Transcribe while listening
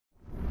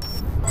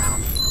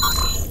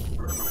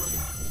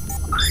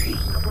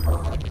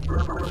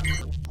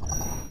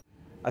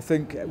I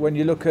think when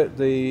you look at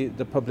the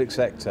public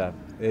sector,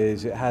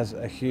 it has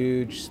a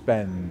huge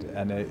spend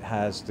and it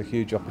has the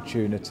huge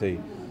opportunity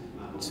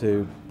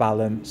to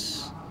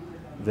balance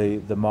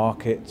the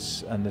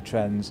markets and the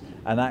trends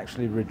and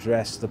actually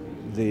redress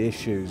the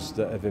issues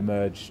that have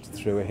emerged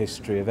through a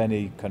history of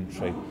any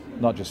country,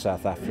 not just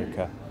South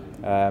Africa.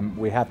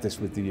 We have this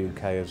with the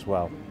UK as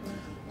well.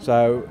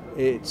 So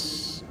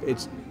it's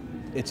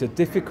a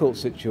difficult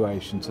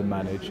situation to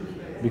manage,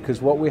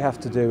 because what we have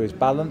to do is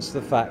balance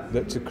the fact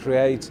that to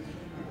create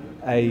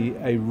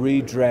a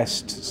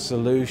redressed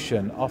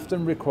solution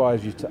often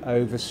requires you to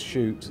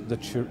overshoot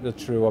the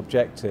true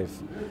objective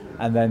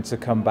and then to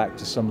come back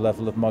to some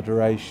level of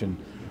moderation.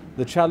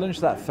 The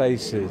challenge that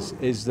faces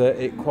is that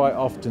it quite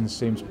often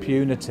seems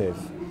punitive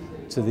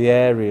to the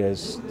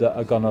areas that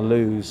are going to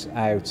lose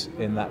out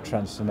in that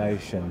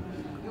transformation.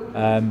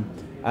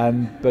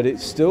 But it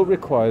still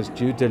requires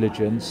due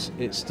diligence,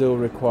 it still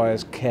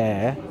requires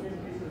care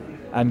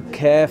and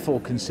careful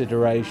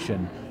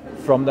consideration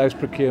from those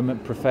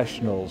procurement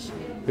professionals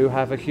who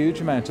have a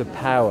huge amount of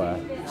power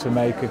to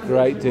make a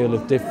great deal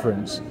of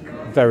difference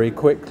very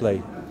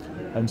quickly.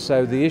 And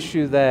so the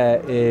issue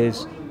there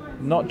is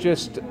not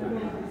just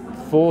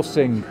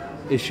forcing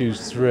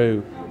issues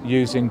through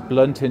using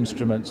blunt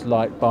instruments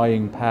like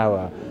buying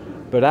power,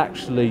 but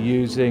actually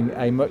using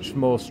a much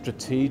more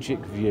strategic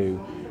view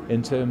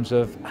in terms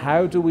of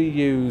how do we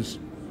use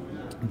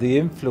the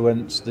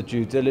influence, the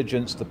due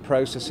diligence, the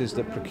processes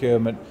that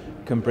procurement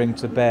can bring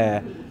to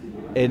bear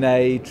in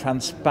a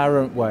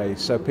transparent way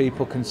so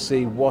people can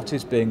see what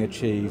is being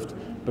achieved,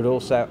 but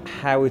also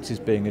how it is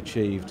being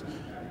achieved.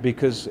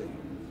 Because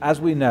as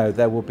we know,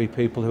 there will be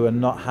people who are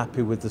not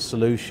happy with the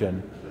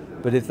solution,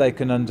 but if they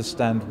can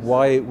understand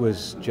why it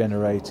was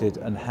generated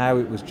and how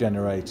it was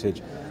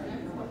generated,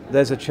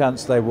 there's a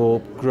chance they will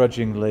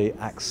grudgingly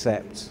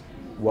accept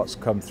what's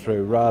come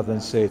through rather than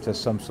see it as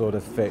some sort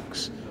of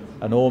fix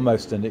and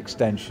almost an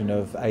extension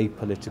of a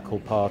political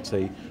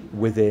party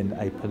within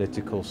a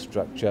political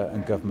structure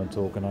and government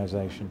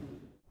organisation.